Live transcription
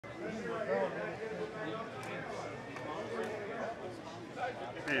Hey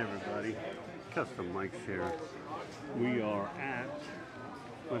everybody, Customikes here. We are at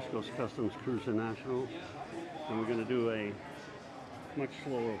West Coast Customs Cruise International, and we're going to do a much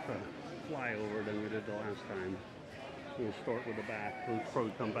slower flyover than we did the last time. We'll start with the back. We'll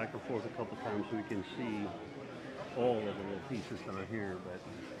probably come back and forth a couple times so we can see all of the little pieces that are here, but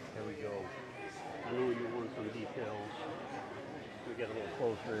here we go. I know you want some details. We get a little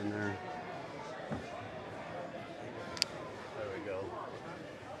closer in there. There we go.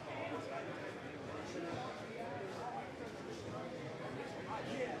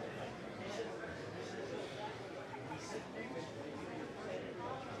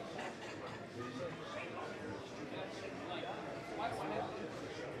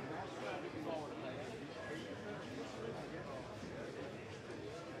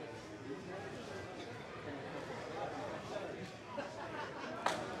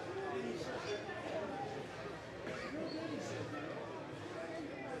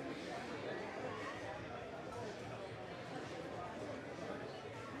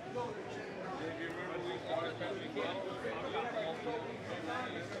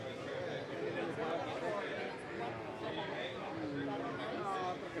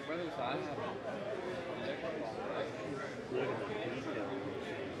 Look at the details.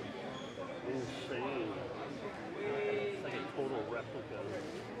 Insane. It's like a total replica.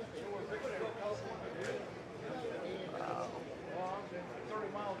 Wow.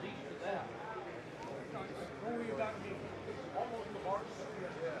 30 miles east of that. Oh, you got me almost the mark.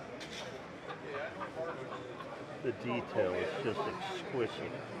 The detail is just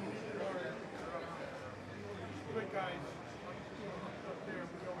exquisite. Good guys.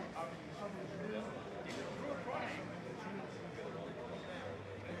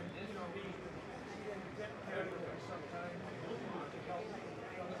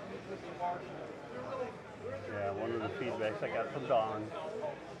 Yeah, one of the feedbacks I got from Don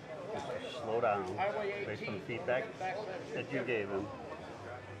is to slow down based on the feedback that you gave him.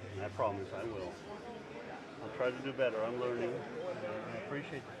 And I promise I will. I'll try to do better. I'm learning. I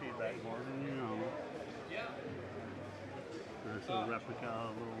appreciate the feedback more than you know. There's a replica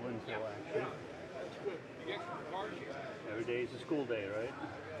of a little infill action. Every day is a school day, right?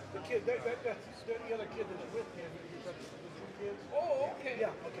 The kid, that's the other kid that's with him. The two kids. Oh, okay.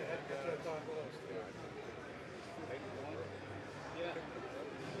 Yeah, okay. That's what I thought it was. Yeah.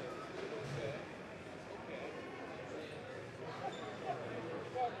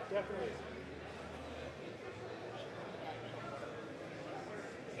 Definitely.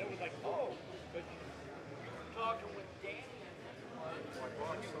 It was like, oh, but talking with Danny.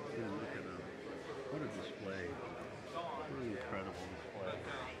 Look at them. What a display. What an incredible display.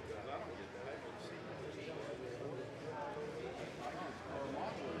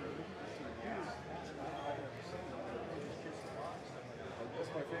 That's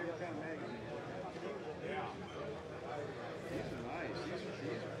my favorite kind of magazine. Yeah. These are nice.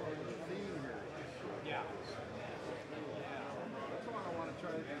 These are part of the theme here. Yeah. That's why I want to try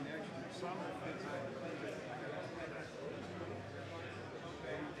to do next year. Summer fits out.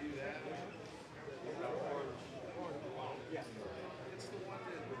 Do that. Yeah. It's the one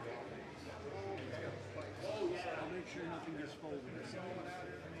that I'll make sure nothing gets folded. There's someone out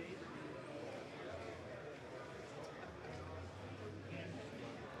here made.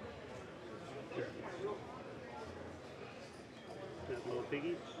 That little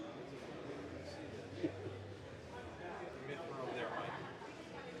piggy?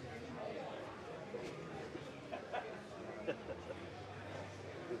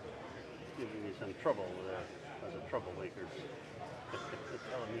 Giving me some trouble there as a troublemaker.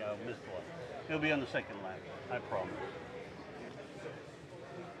 Telling me I missed one. He'll be on the second lap, I promise.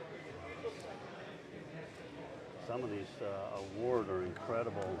 Some of these awards are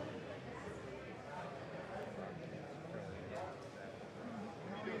incredible.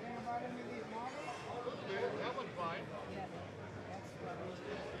 That one's fine.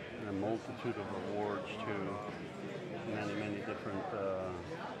 And a multitude of awards too. Many different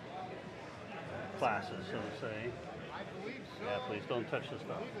classes, so to say. I believe so. Yeah, please don't touch the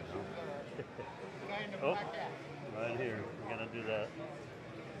stuff. The guy in the Oh, black hat. right here. We gotta do that.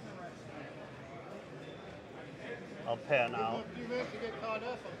 I'll pan out. A few minutes to get caught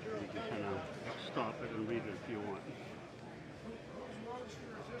up, I'm sure You can kind of stop it and read it if you want.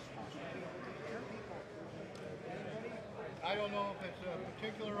 I don't know if it's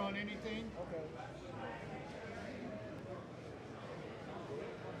particular on anything. Okay.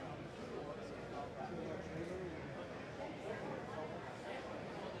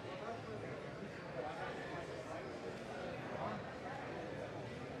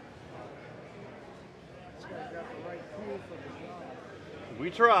 got the right tool for the job. We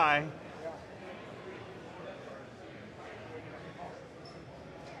try.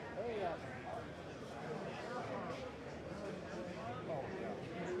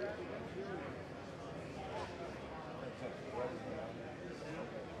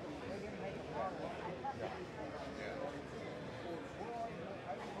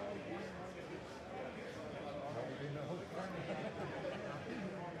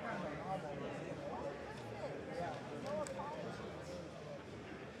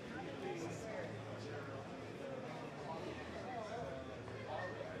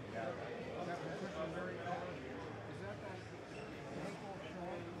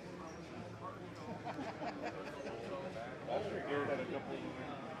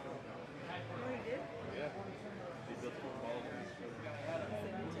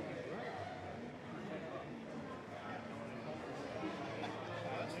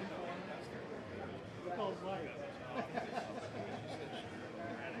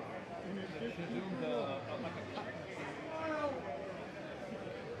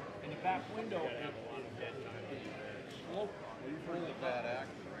 In the back window, slope. You've heard the bad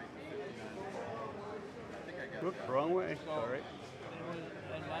actor, right? I think I got Whoops, that. wrong way. Sorry.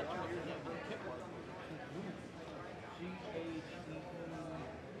 And that's what your name was, Kip was.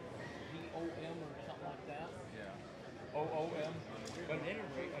 Chedom or something like that. Yeah. OOM. But at any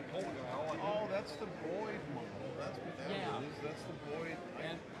rate, I told him how I Oh, that's the Boyd model. That's what that is. That's the Boyd.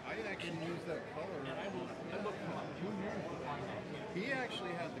 And I actually used that color. And I looked for about 2 years to find out. He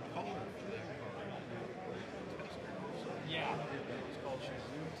actually had the color for that car. Yeah. It's called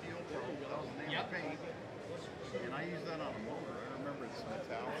Shazoo Teal Pro. That was the name of paint. And I used that on a motor. I remember it's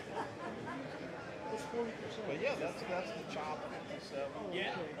metallic. But yeah, that's the Chop 57.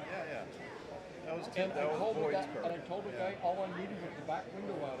 Yeah. Yeah. That was And I told the Boyd's guy, car. and I told the guy all I needed was the back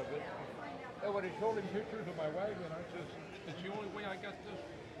window out of it. And when he showed him pictures of my wagon, I said, it's the only way I got this.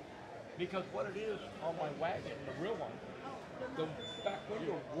 Because what it is on my wagon, the real one, the back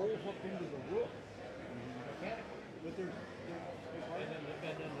window rolls up into the roof mechanically. But there's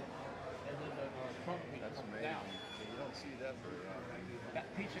and then the trunk piece That's comes amazing. down. You don't see that very often. That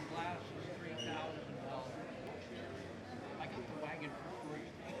piece of glass is $3,000. I got the wagon for free.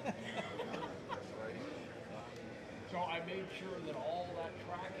 Right? So I made sure that all that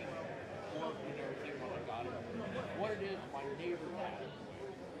tracking worked and everything when I got it. What it is, my neighbor had it.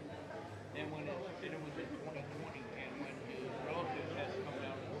 And when it was in 2020, and when his relatives had to come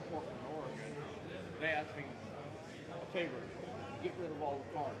down from Portland, Oregon, they asked me a favor, get rid of all the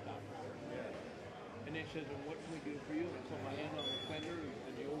cars out there. And they said, well, what can we do for you? And I put my hand on the fender,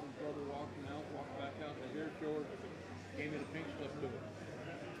 and the older brother walked him out, walked back out, and here's yours. Gave me the pink slip to it.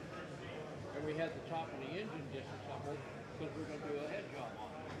 And we had the top of the engine distance on it because we're going to do a head job on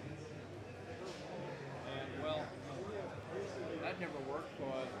it. And well, that never worked, so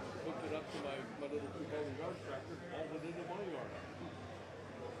I hooked it up to my little 2-motor yard tractor, hauled it into my yard.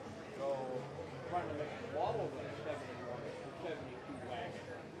 So, trying to make a model of a 71 or 72 wagon.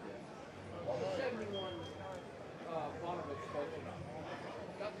 Well, the 71 bottom of exposure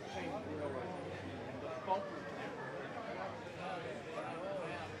got the same grill and the bumpers.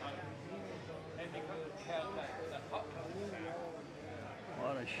 And because it has that up.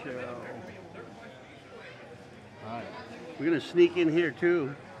 What a show. All right. We're going to sneak in here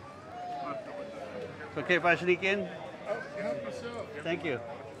too. It's okay if I sneak in? Oh, help yourself. Thank you.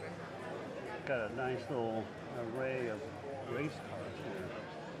 Got a nice little array of race cars here.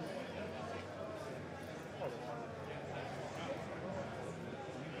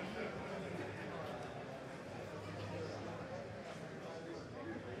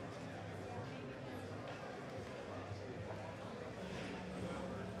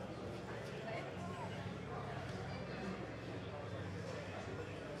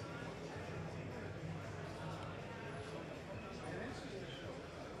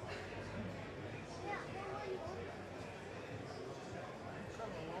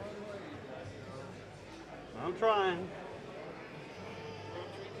 I'm trying.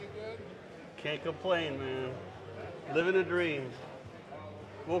 Can't complain, man. Living a dream.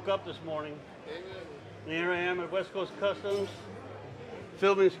 Woke up this morning. And here I am at West Coast Customs,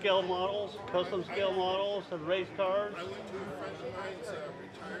 filming scale models, custom scale models of race cars. I went to a friend of mine's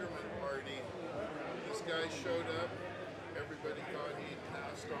retirement party. This guy showed up. Everybody thought he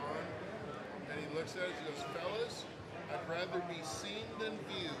passed on. And he looks at us and goes, fellas, I'd rather be seen than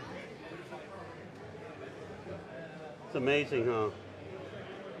viewed. It's amazing, huh?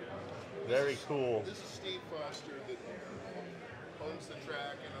 Very cool. This is Steve Foster that owns the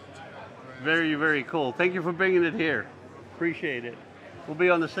track and owns a couple tracks. Very, very cool. Thank you for bringing it here. Appreciate it. We'll be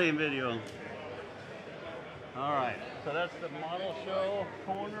on the same video. All right, so that's the model show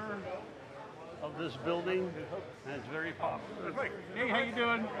corner of this building, and it's very popular. Hey, how you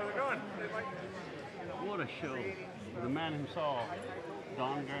doing? How's it going? What a show. The man himself,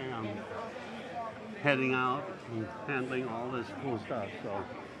 Don Graham, heading out and handling all this cool stuff. So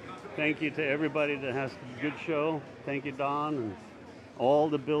thank you to everybody that has a good show. Thank you, Don, and all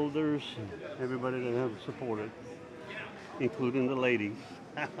the builders, and everybody that have supported, including the ladies.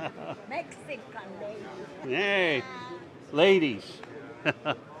 Mexican lady. Hey, ladies.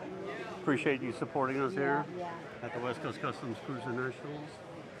 Appreciate you supporting us here Yeah. at the West Coast Customs Cruise Nationals.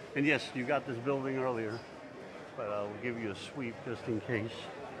 And yes, you got this building earlier, but I'll give you a sweep just in case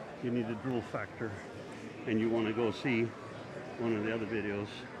you need a drool factor and you want to go see one of the other videos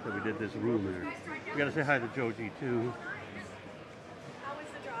that we did this room there. We got to say hi to Joji too. How was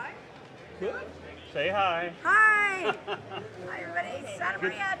the drive? Good. Say hi. Hi! Hi, everybody. Santa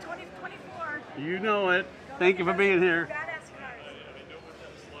Maria 2024. You know it. Thank you for being here. Badass cars.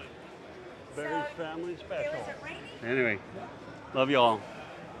 Very family special. Was it raining? Anyway, love you all.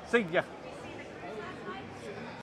 See ya.